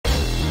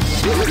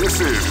This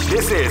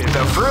is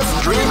the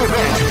first dream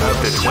event of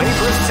the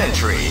 21st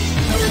century.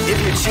 If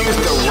you choose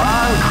the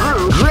wrong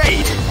group,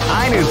 great!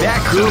 I knew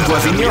that group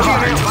was in your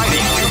heart.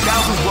 Fighting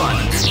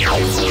 2001.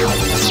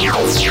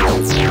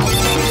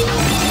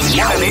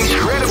 What an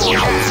incredible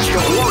cast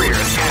of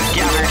warriors has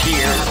gathered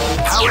here.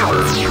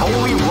 However,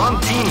 only one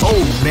team.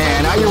 Oh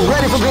man, are you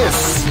ready for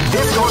this?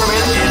 This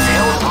tournament is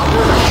held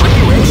under the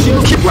free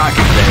ratio. Keep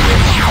rocking, baby.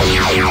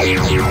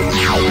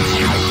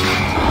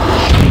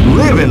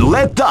 Live and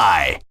let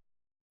die.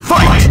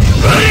 Fight!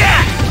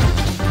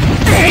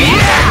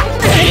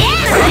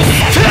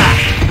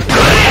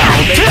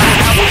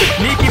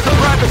 Sneaky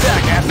surprise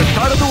attack at the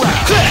start of the round.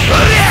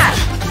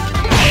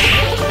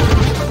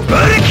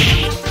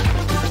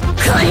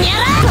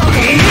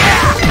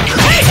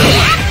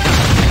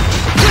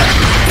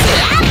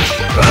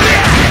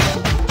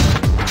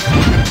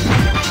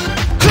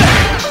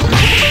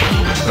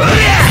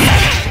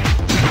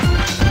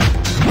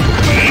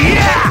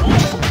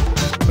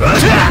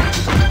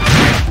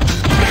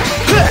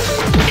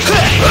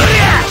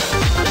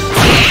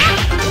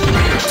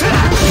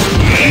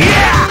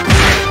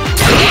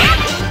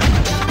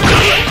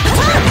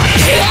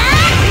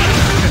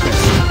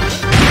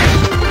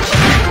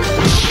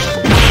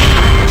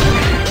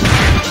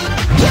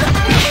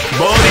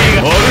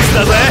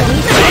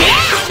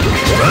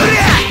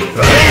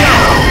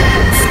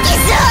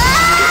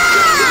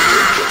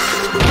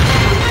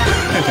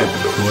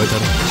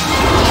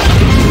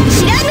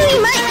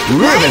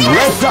 Live and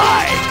let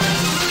die!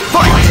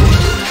 Fight!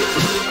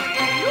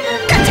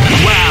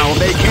 Wow,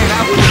 they came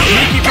out with a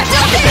sneaky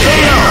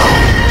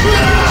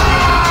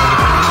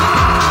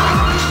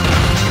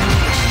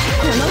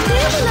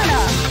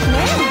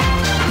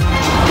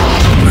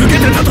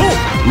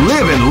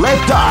Live and let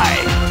die!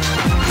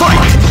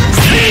 Fight!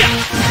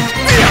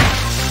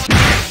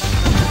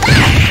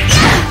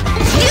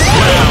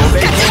 Wow,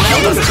 they came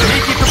out with a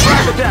sneaky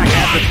surprise attack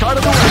at the start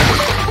of the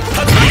round.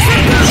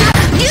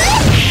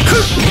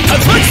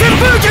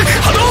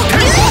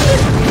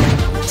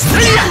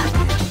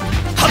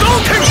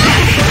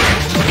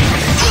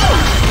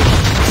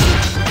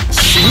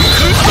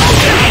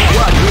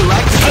 What, you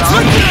like to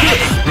start?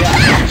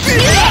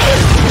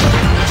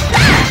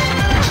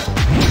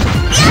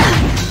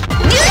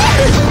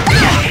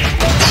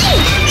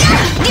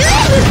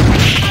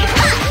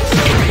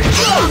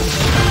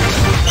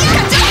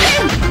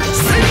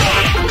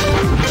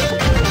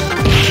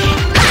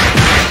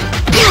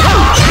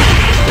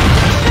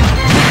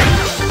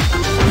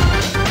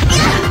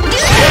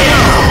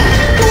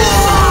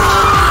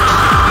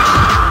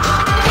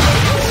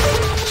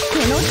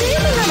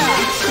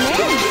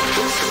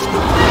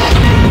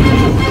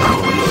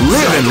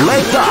 Live and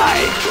let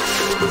die!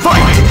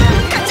 Fight!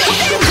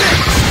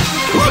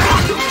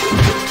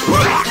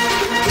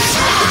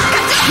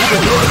 You can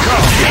throw a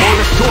call before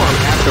the storm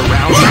after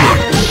round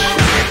 2.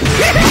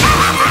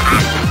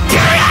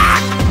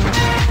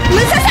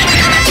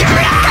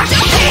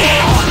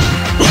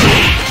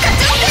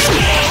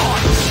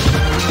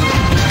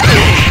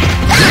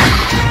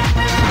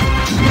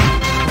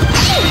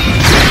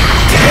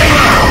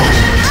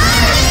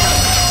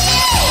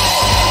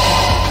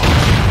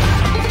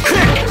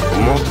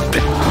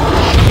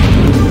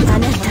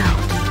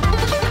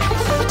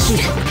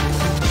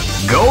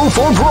 Go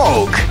for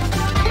broke!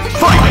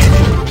 Fight!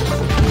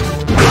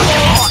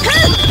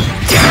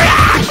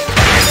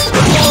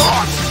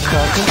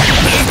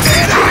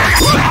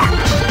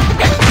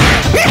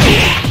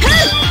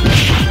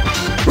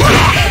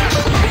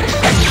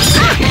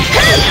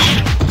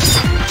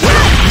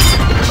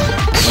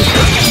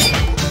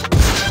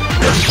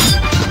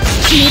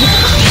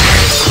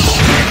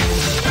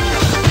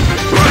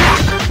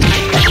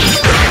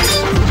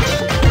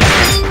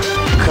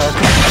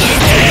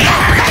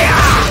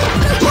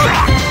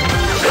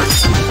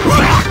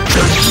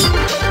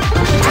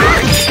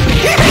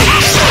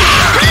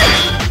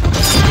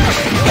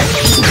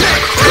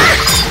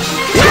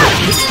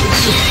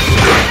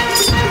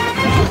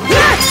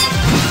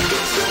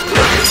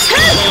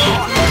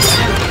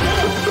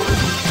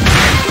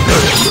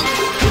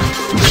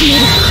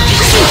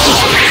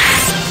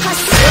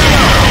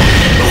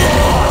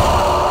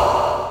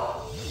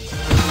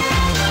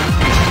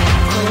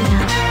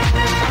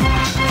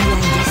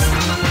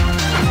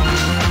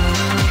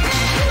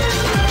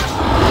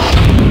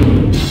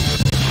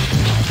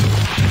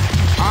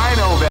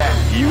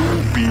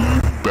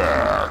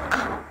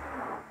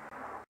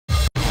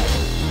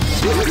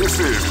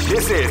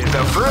 This is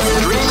the first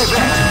dream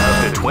event of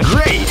the 20.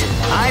 Great!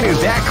 I knew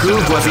that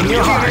groove was in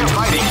your heart.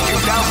 Fighting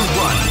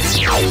 2001.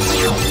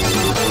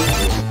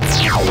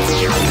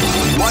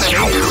 What an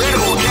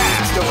incredible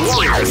cast of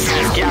warriors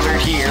has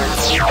gathered here.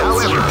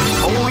 However,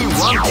 only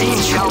one team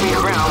shall be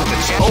crowned the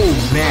champion. Oh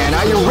man,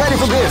 are you ready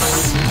for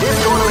this? This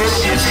tournament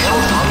is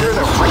held under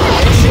the free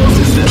ratio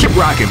system. Keep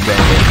rocking,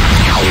 baby.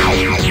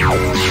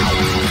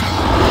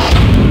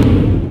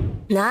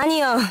 何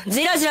よ、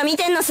じろじろ見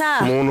てんの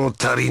さ。物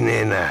足り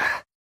ねえな。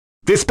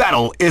This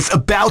battle is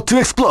about to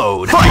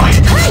explode.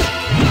 Fight!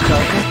 かか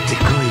って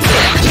こい。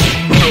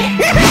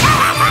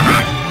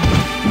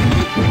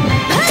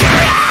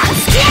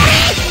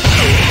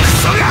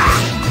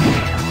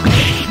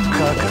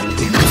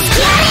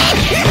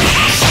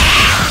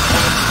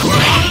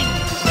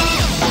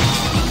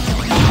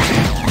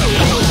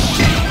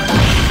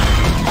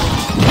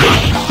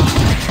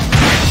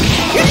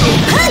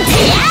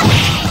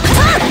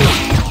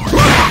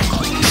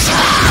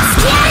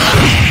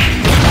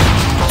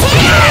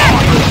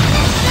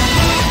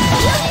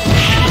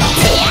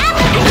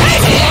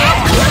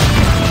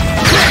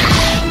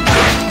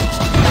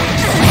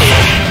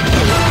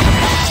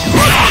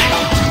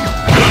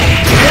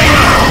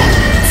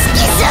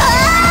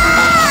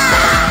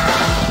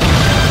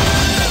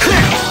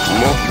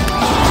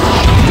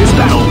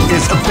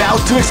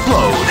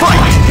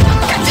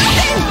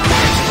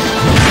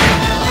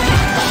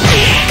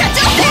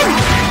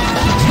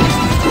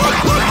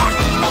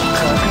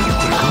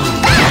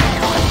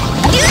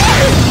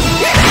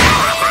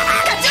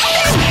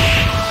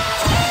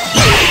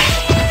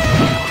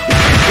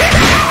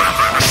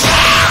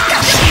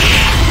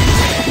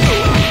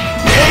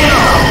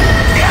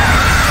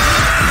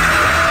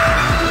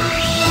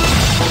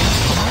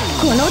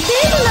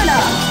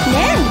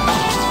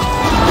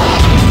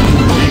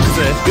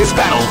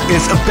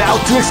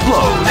about to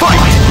explode.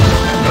 Fight!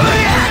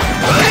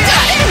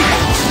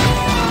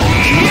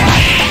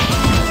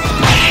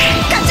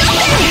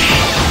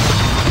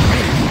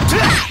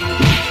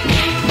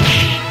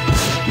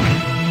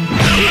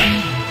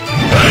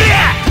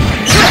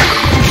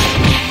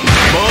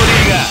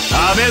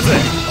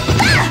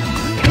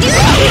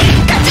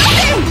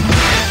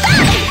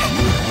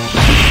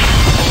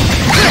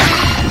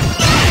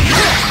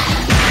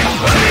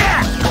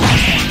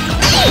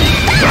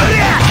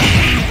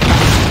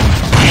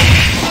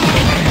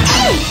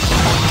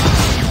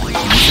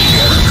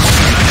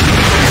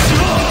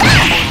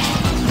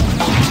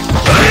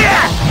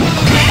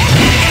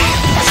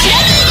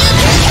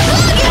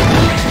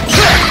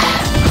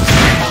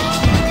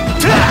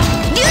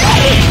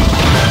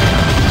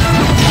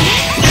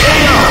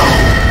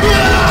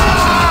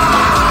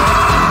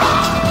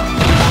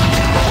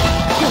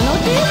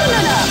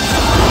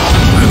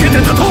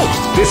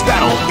 This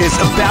battle is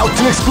about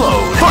to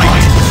explode. Fight!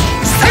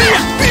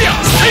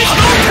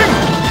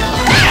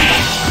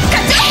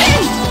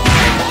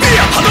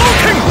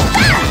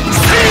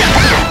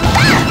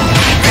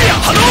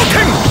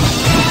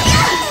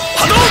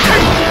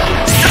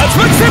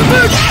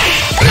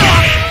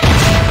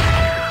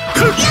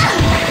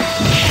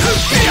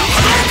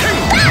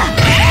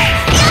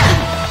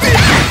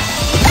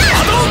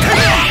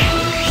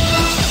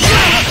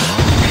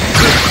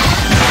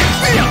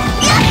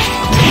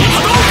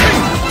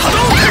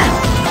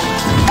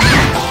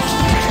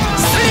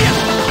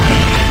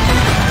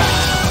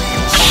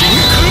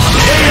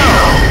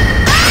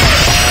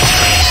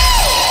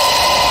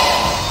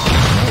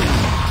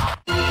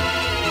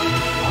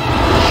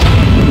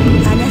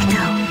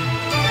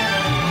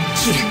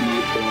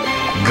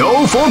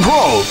 Go for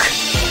broke!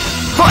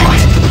 Fight!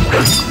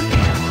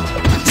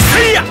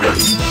 See ya!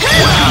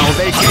 Wow,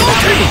 they came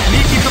out with a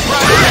sneaky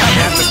surprise attack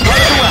at the start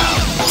of the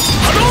round.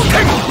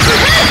 Hadouken!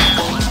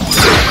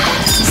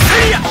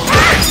 See ya!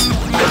 Hadouken!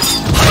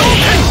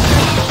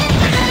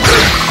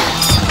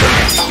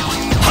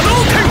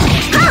 Hadouken!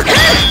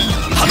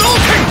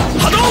 Hadouken!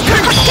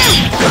 Hadouken! Hadouken!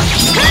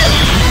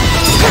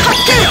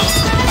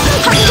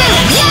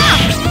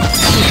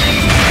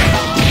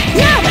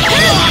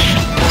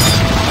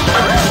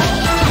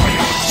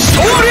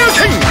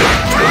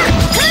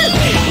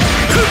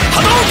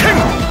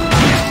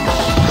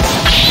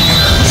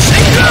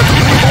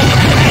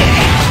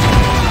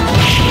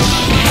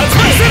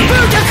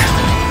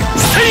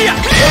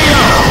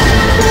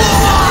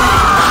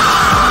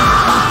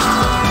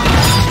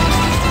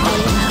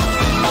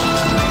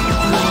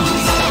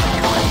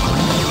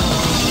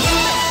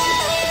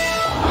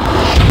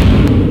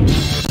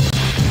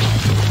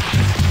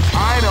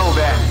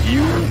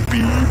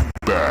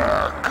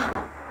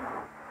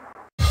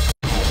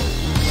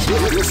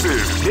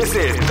 This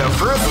is the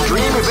first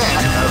dream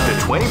event of the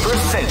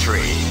 21st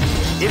century.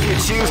 If you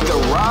choose the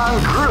wrong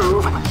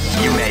groove,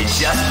 you may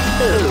just...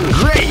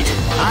 Great!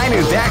 I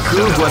knew that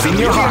groove was in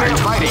your heart.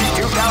 Fighting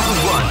 2001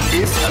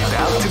 is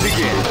about to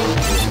begin.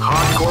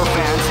 Hardcore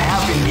fans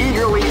have been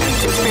eagerly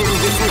anticipating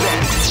this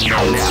event.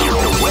 And now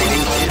the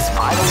waiting is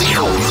finally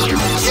over.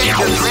 Check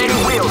the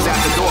training wheels at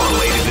the door,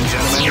 ladies and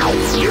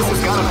gentlemen. This is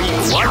gonna be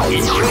one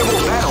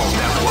incredible battle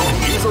that won't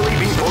easily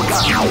be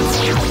forgotten.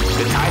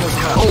 The time has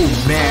come. Oh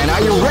man, are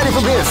you ready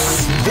for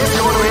this? This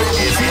tournament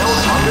is held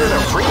under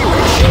the free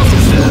ratio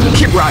system.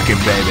 Keep rocking,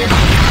 baby.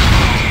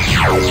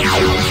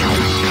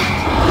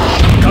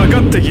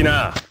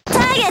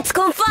 Targets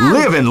confirmed.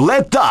 Live and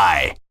let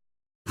die.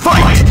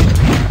 Fight!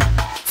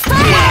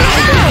 Wow,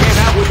 they came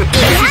out with a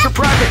big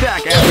surprise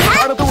attack at the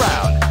start of the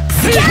round.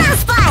 Cannon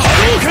spike.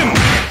 Hadouken!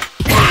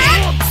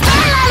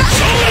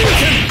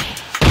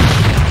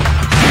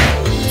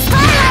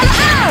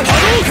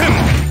 Hadouken!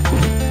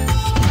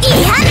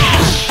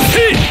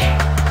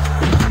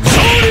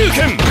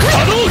 Shoryuken!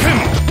 Hadouken!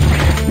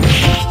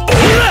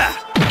 Ora!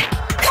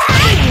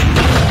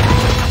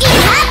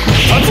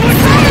 Hadouken!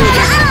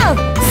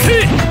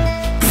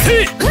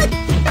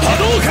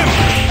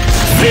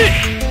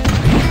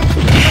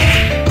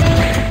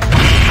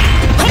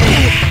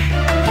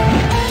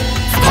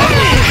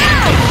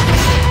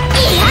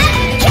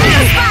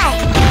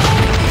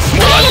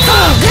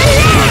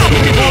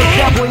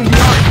 Doubling the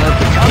arc of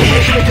the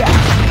combination attack.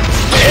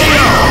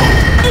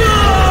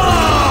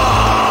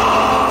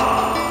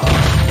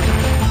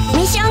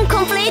 Mission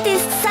completed,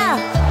 sir.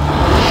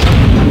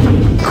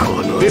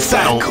 This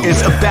battle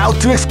is about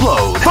to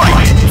explode. Fight!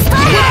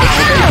 Wow, they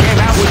came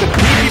out with a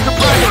sneaky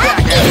surprise attack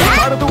at the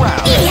start of the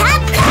round.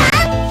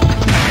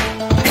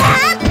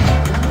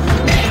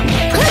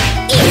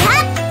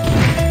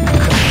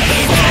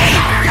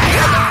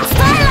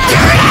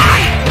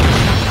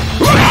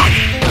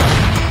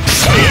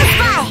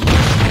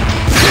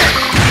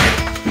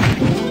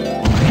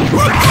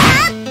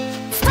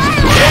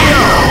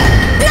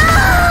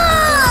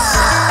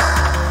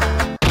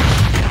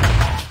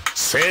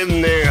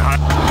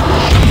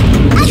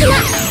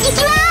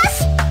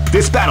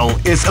 This battle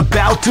is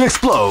about to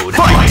explode.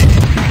 Fight!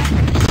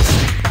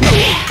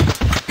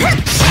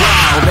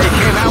 Wow, they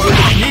came out with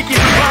a sneaky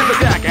surprise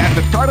attack at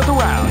the start of the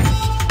round.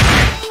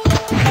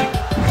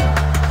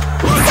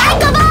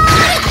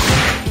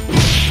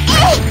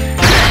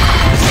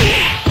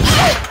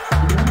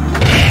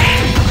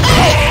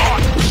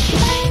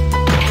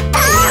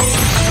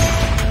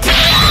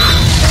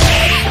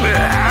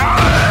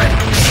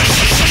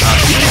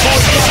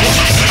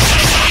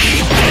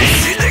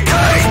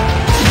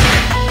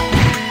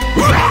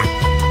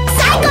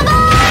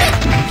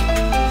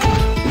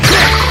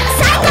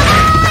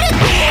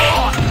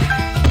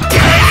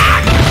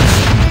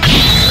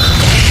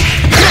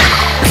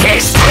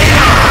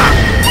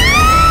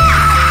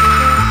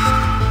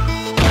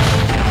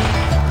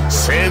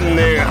 1000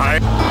年早い。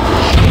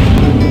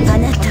あ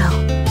なたを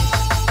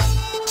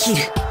切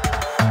る。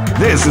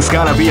 This is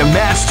gonna be a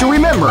match to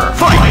remember.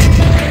 Fight!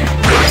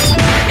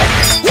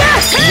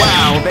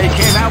 Wow, they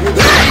came out with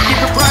a sneaky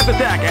surprise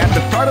attack at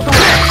the start of the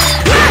round.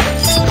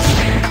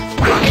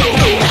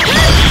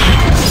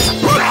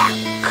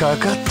 か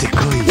かってこ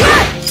い。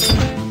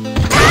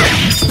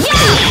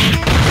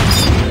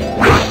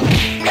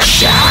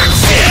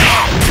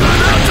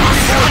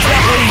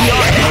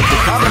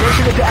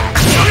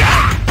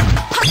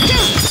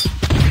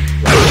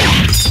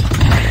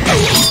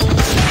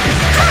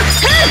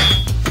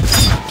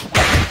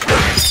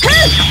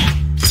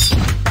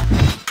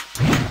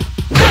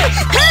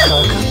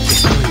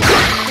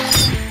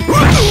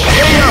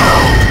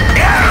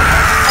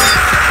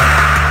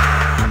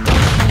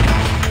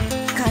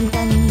簡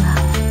単には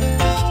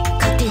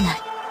勝てない。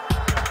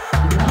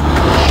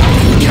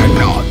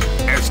 Cannot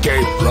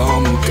escape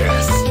from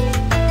death.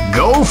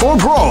 Go for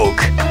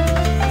broke.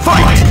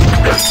 Fight!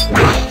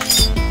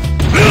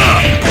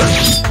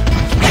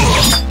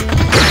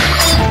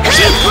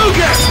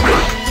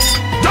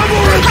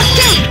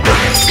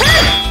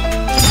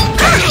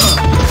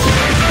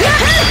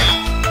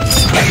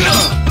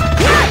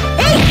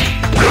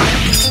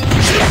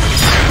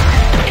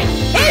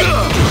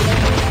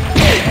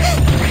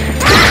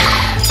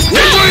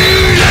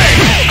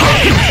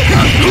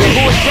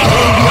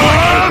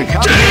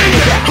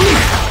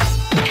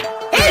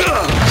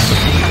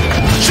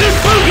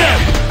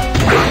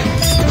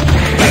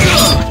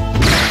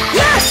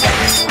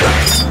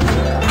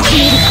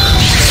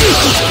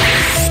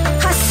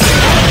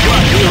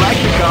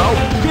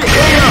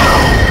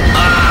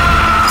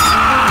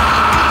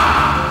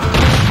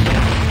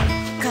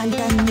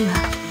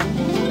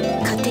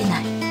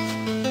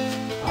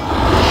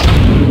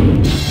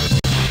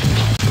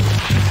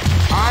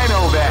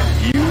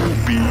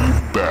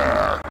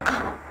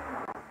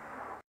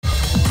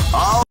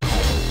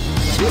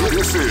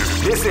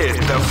 This is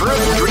the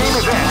first dream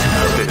event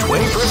of the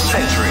 21st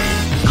century.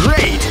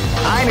 Great!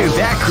 I knew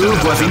that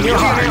groove was in your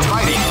heart.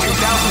 Fighting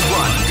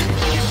 2001.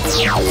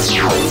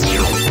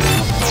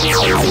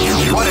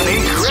 What an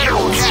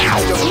incredible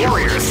cast of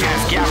warriors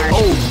has gathered.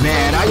 Oh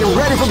man, are you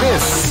ready for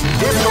this?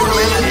 This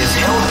tournament is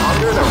held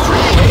under the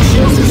free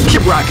ratio system.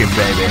 Keep rocking,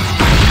 baby.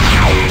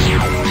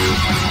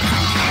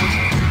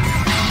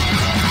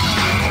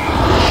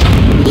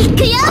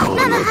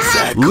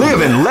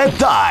 Live and let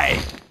die.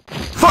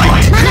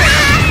 Fight!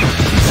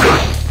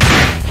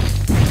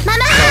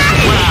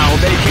 Wow,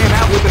 they came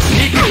out with a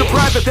sneaky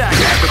surprise attack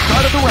at the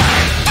start of the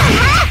round.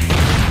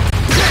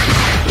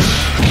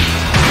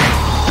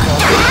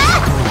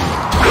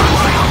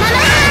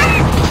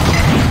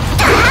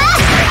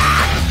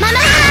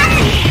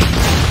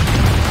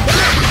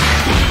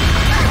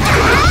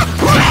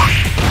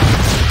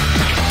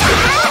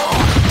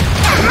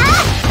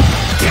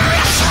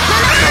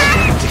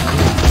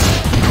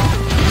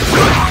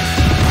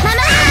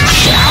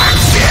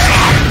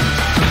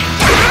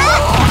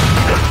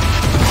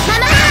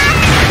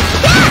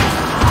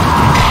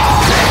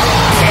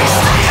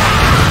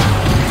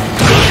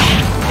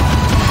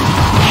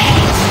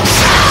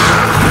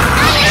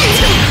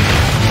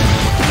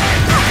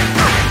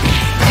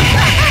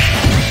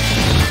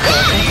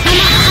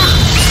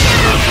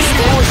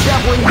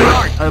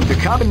 Of the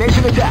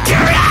combination attack.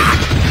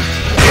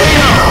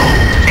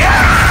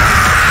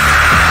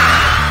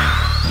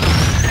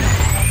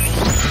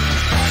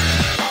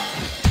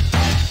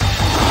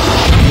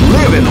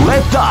 Live and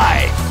let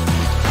die.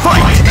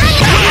 Fight!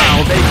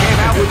 Wow, they came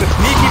out with a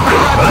sneaky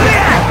surprise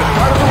attack at the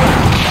start of the round.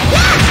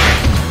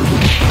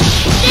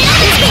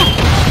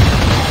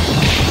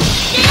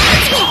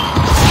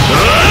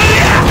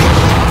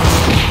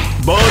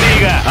 Body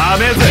ga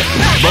amazing.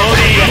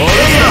 Body ga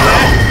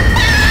amazing.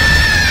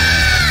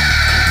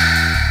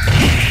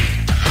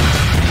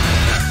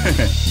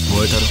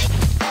 燃えたろ。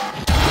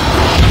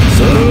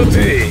さて、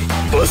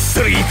バッ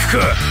サリいく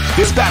か。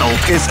This battle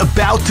is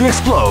about to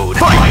explode.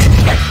 Fight!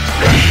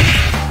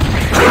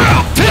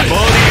 ボ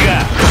ディが。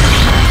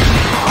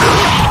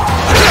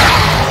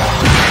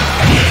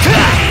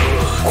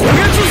焦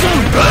げつさん。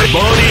ボ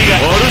ディが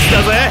お留守だ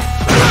ぜ。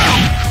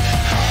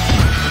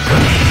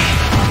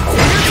焦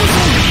げつさ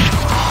ん。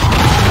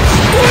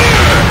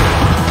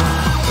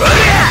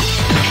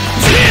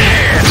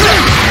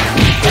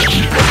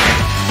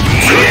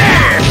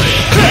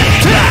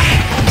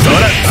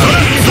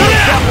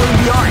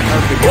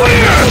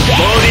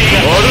ボディが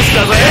お留守だ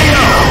ぜ。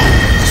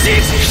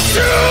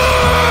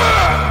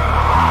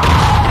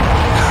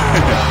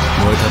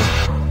燃えたろ。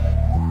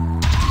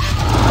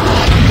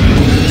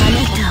あな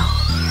たを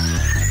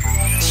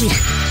切る。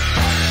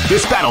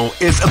 This battle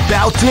is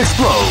about to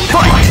explode.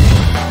 Fight!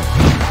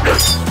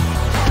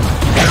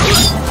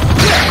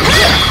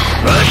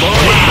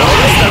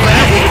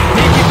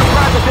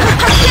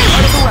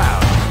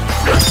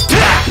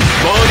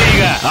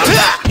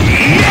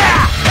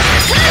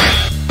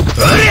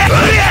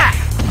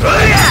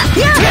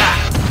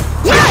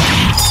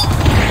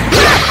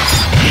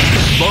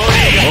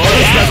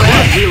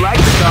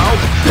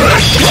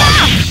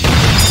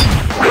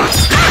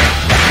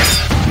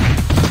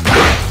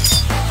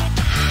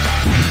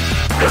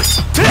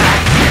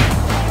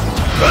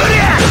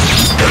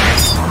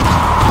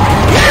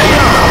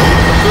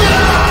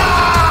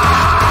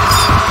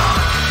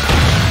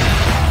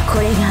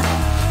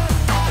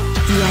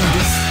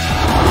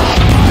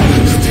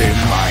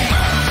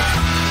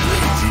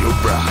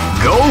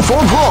 for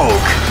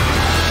broke.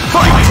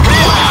 Fight!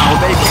 Wow,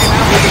 they came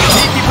out with a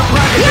sneaky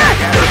surprise attack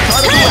at the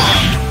start of the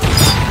round.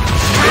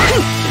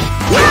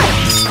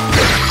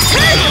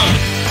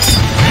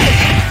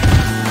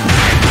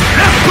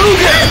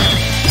 Booger!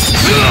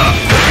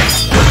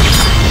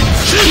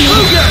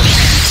 Booger!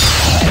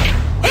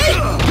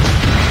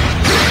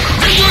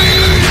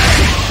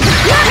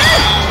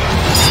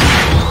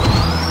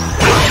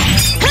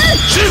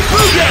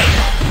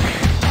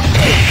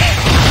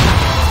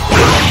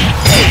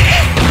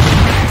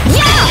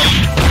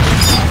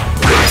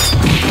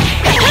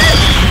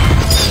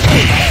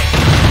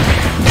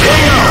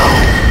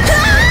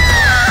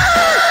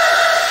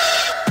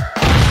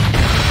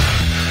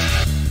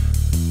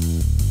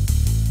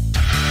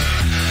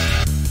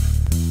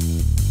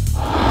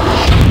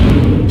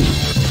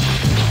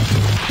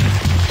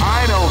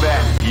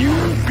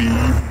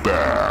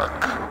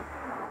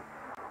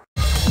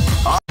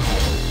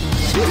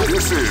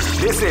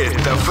 This is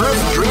the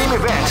first dream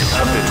event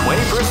of the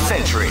 21st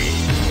century.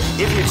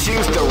 If you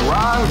choose the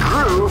wrong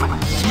groove,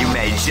 you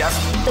may just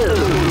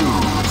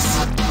lose.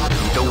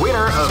 The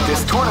winner of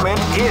this tournament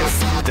is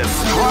the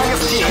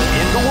strongest team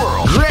in the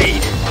world.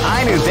 Great!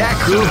 I knew that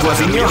groove was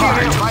in your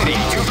heart.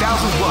 Fighting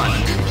 2001.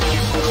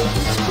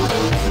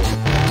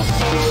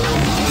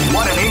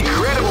 What an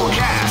incredible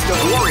cast of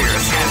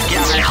warriors has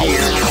gathered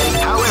here.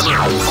 However,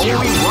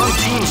 only one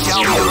team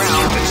shall be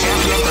crowned the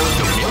champion of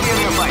the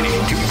Millionaire Fighting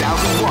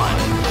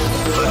 2001.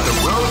 But the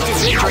road to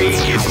victory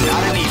is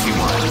not an easy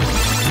one.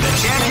 The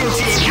champion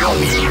team will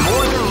need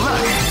more than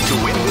luck to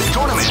win this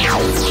tournament.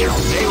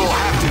 They will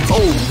have to...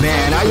 Oh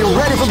man, are you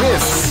ready for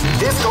this?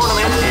 This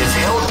tournament is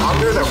held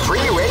under the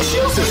free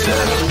ratio system.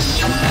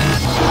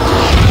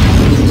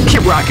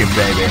 Keep rocking,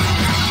 baby.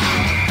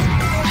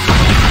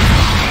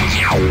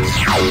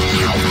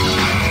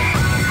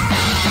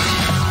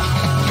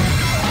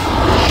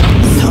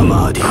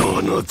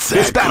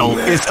 This battle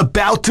is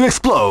about to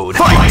explode.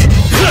 Fight!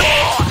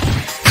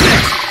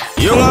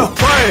 You're a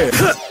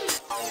fight!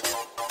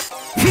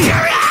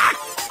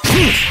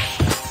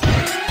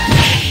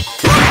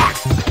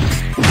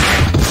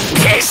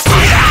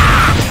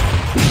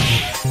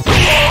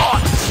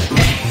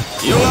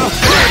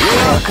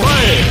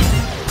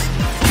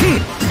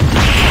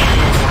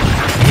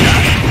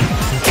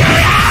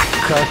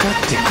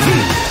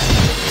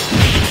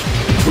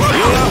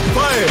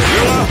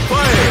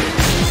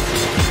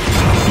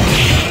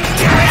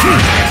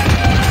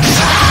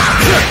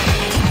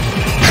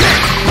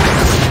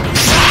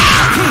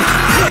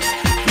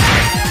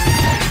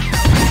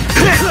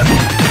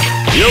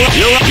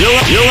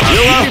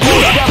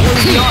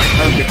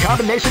 The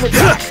combination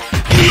attack.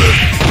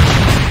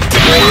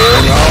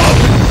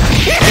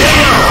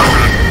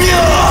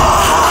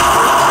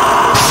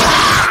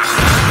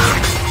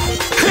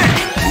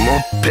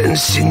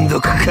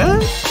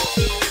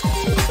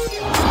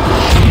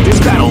 This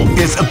battle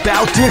is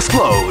about to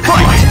explode.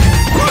 Fight!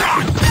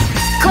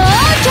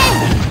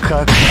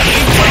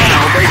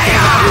 Wow, they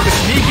came out with a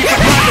sneaky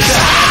surprise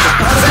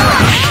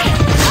attack.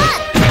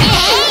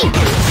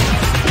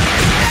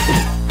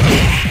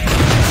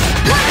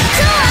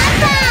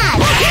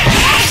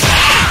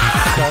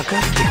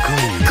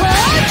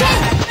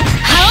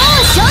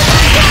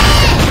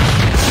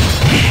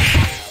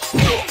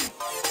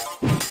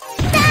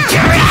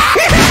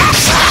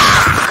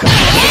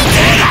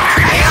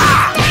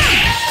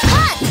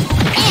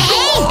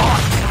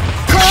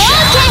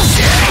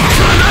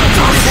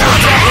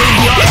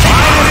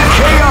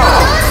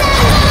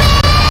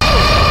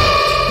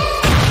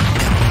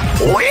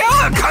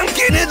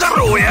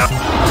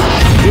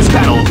 This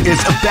battle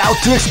is about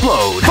to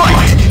explode. Fight!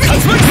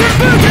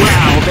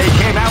 Wow, they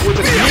came out with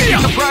a sneaky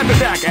surprise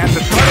attack at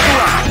the start of the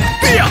round.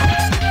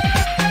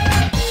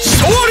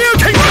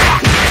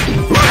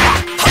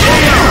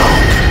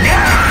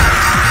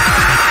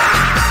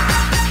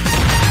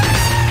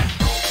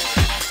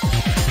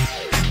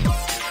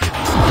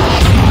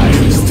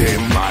 I'll stay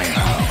in my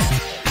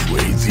house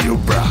with your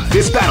bride.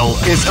 This battle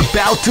is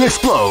about to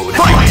explode.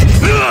 Fight!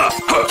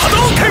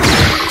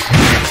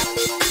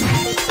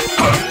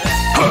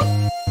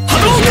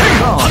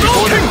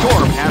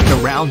 At the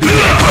round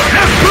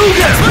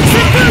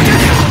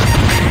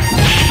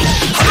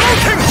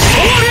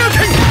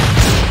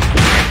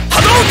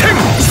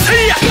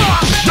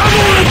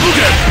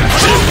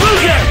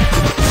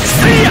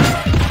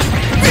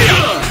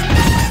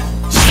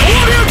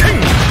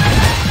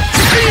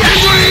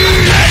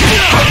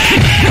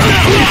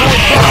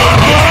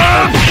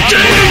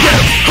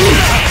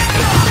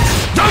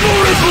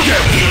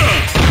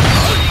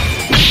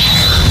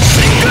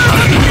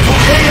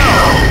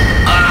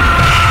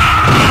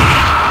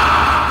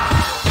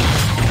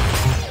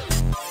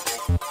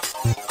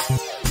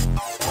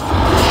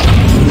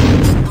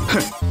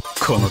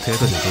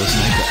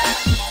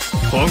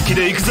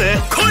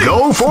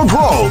Go for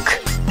broke!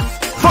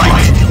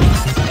 Fight!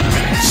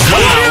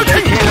 Wow,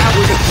 they came out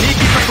with a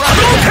sneaky surprise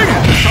attack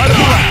at the start of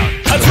the round.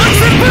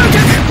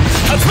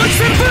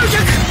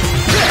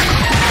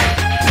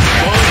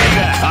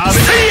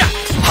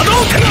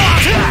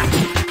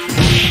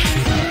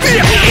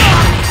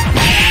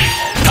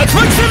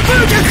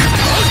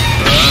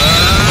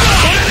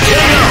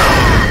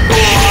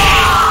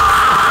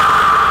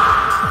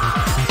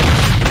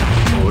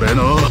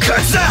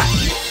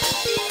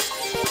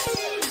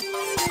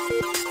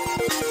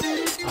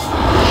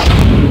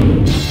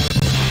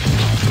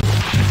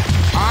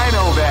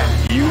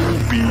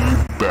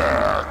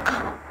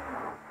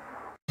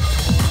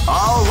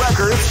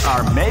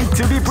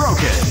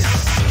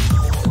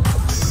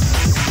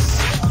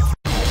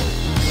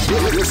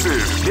 This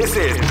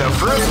is the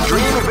first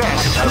dream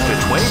event of the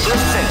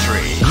 21st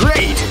century.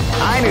 Great!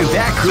 I knew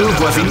that groove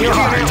was in your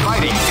heart.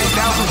 Fighting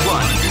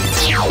 2001.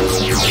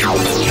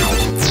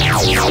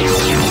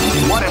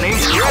 What an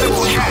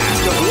incredible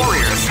cast of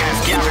warriors has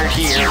gathered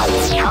here.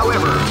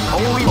 However,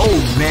 only... Oh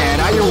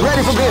man, are you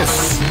ready for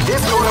this?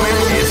 This tournament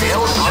is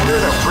held under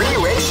the free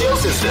ratio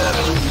system.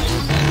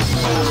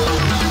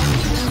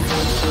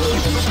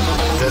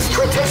 The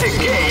strategic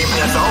game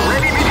has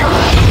already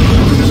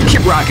begun.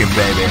 Keep rocking,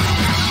 baby.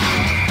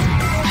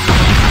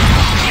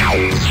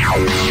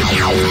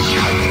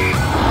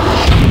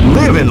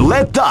 Live and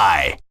let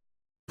die.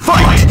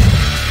 Fight!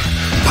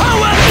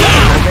 Power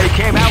down! They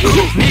came out with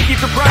a sneaky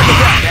surprise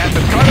attack at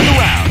the start of the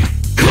round.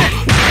 Crack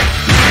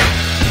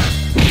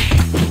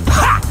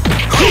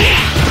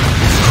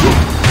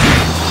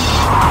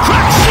shoot!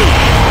 Crack shoot!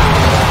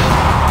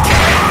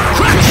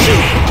 Crack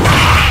shoot!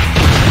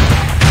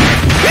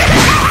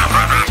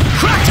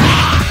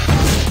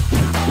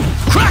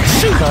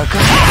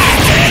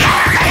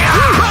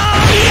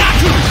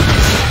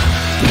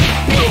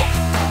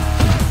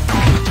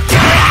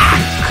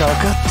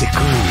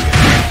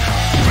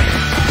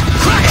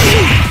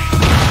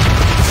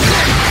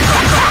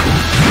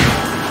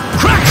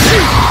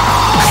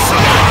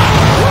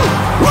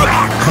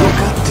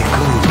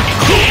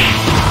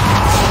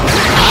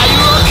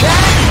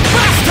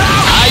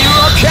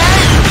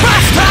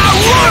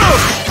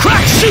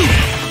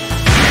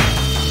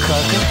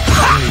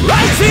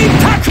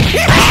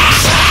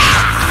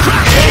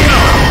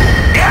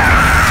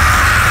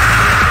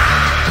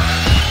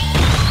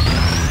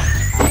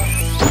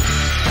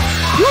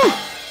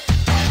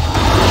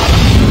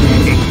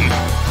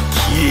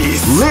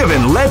 Live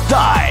and let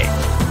die.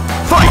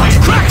 Fight!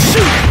 Crack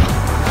shoot!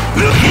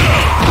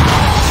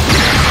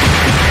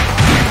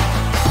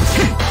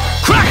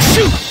 Crack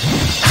shoot!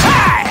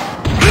 Hi!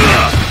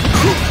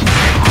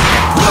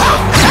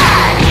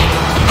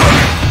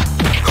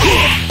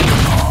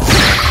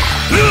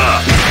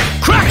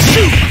 Crack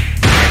shoot!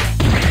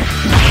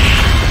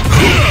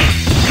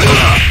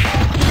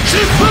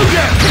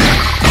 Shifugen!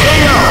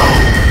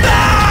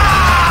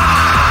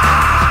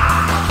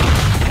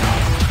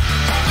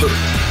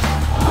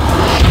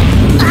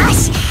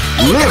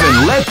 Live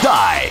and let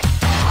die.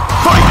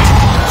 Fight!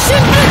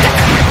 Shifugen!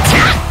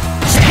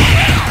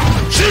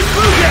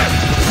 Shifugen!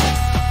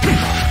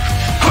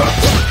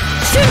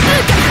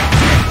 Shifugen!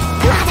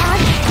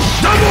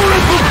 Double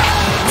ripple!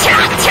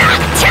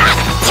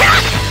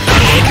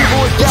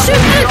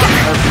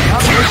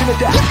 Combination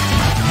attack.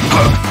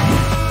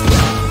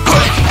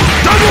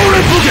 Double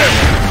Rippugen!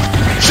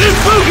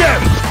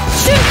 Shifugen!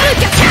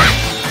 Shifugen!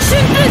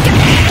 Shifugen!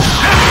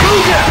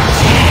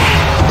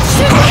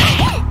 Shifugen!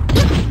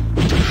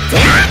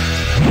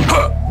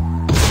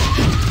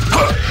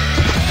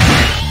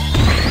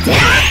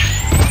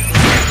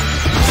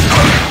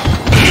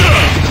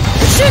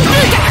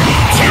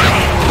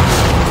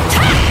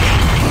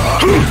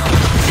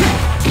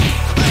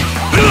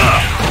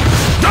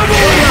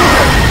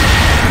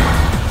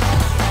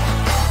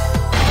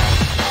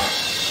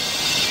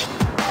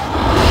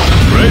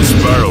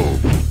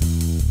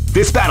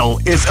 This battle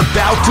is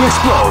about to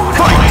explode.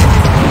 Fight!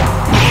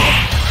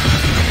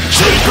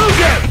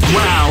 Shifugen!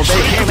 Wow,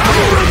 they came out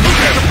with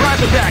a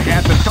surprise attack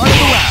at the start of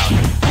the round.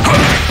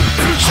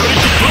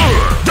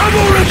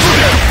 Double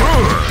Rippugen!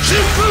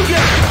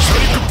 Shifugen!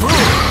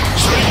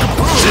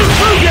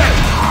 Shifugen!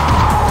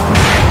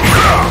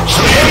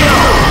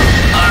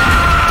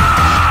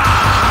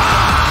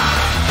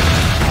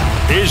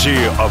 Easy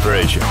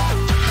operation.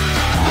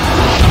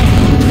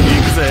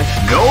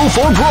 Go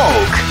for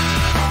broke.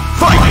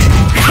 Fight!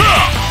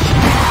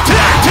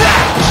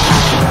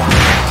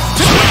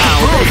 Wow,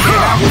 they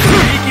came out with a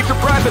sneaky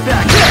surprise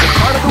attack at the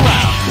start of the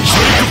round.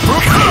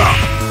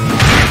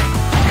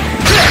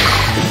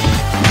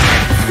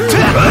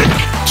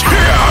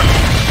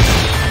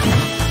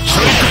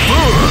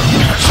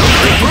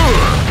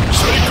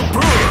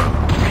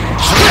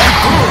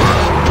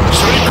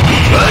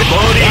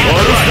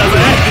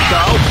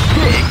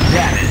 Big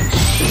damage.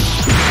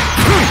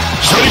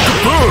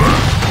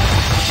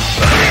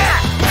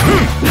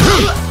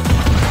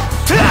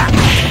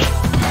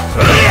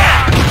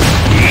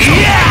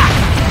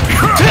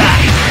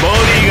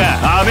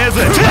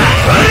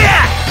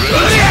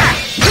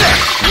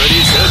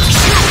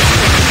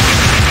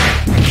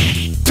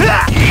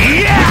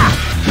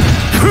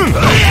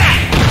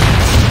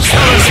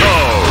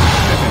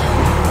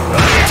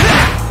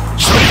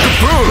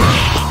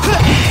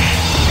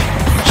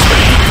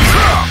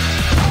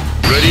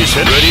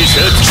 Ready,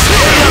 set,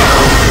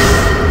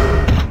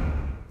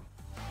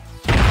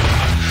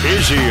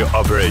 easy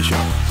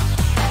operation.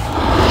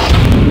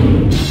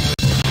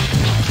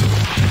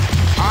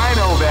 I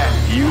know that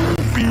you'll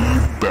be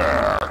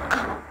back.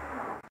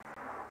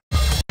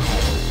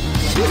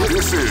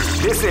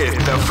 This is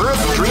the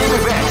first dream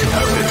event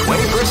of the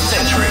 21st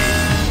century.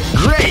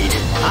 Great!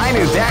 I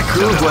knew that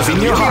groove was in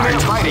your heart.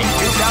 Fighting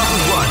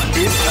 2001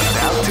 is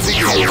about to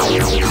begin.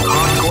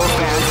 Hardcore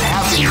fans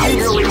have been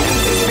eagerly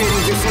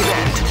anticipating this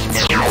event,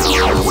 and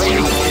now the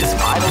waiting is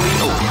finally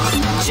over.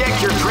 Check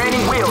your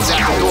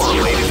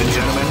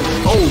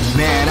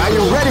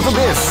ready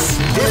for this?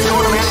 This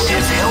tournament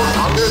is held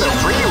under the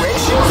free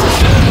ratio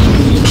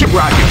system. Keep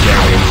rocking,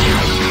 baby.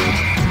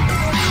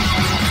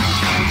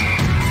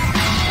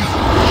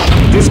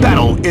 This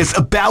battle is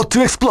about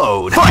to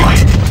explode. Fight!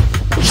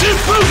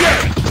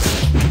 Shifugen!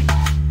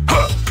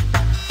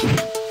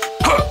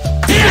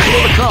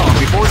 Feel the calm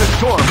before the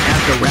storm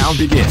as the round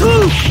begins.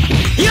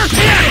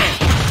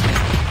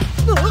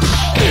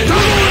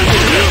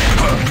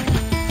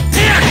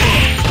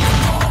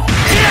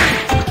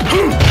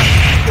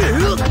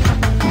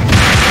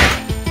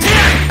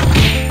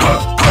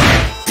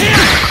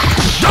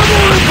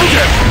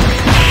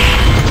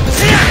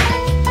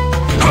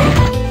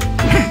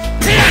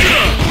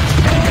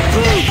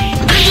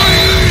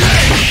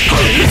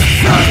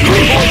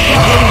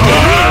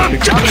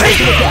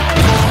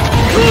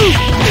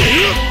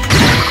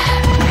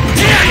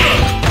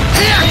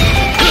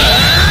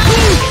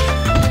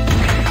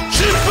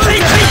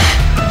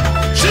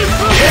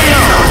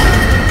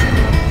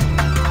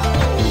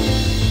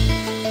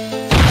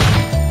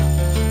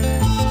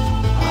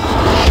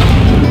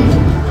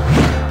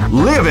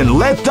 Live and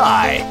let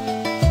die.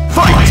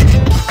 Fight!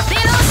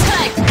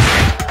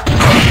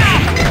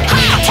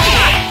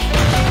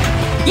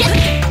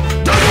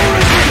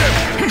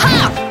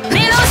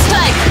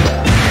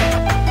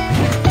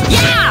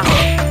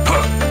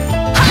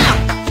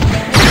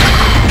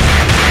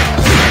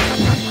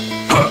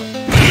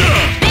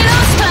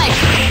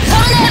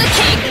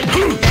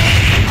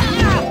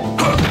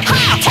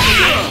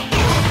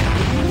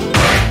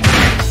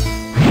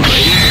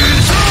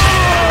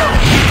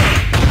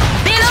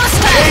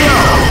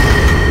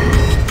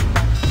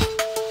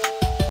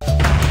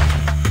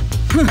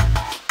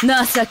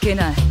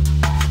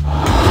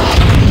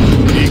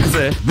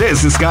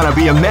 This is gonna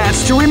be a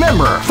match to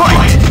remember.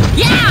 Fight!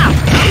 Yeah!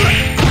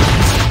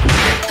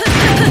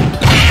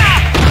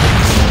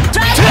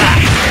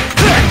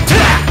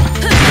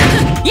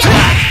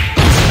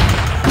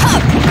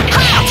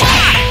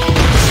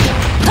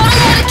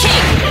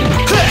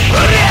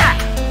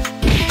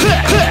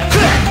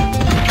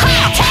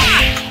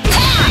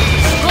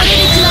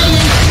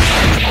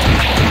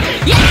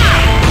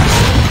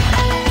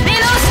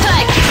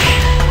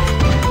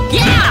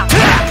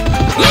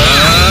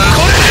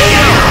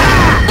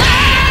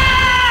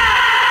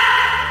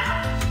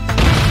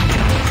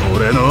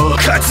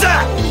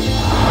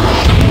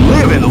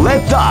 Live and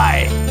let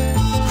die.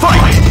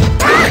 Fight!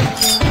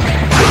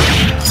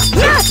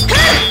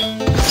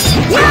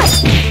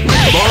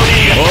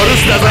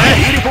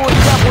 Beautiful and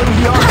grappling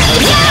beyond the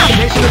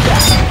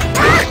combination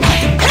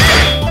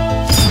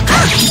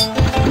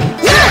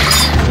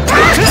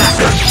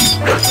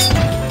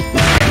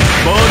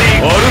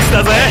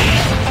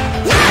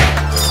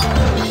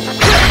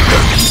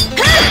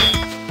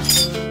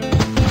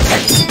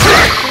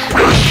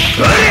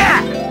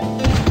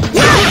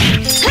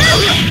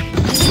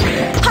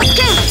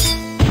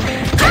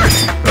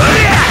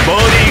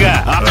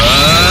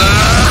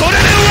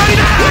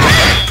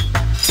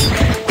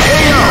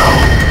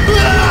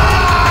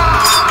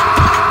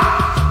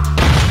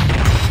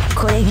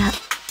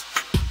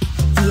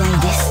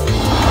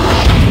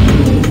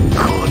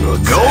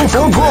Go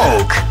for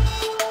broke!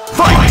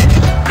 Fight!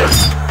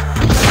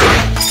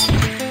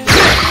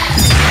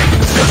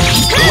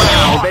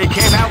 Wow, they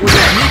came out with a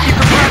sneaky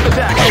surprise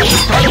attack at the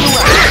start of the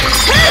round.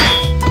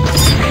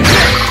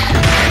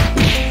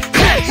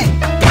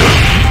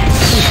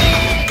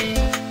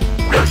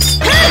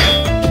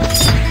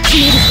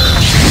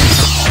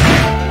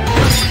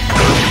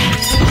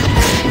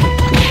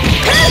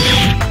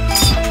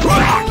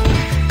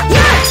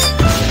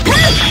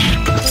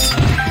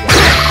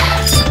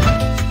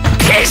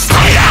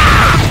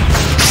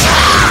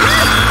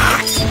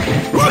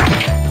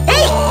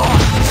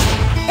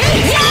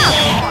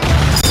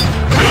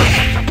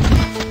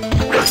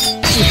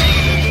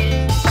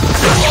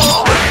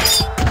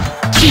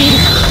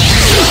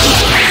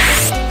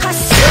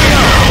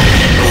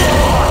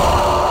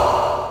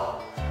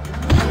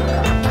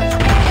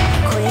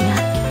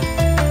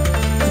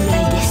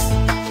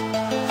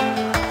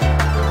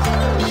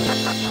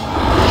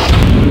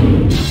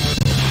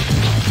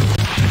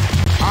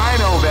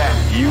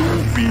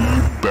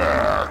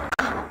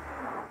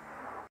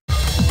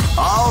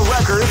 All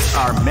records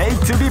are made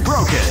to be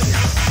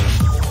broken.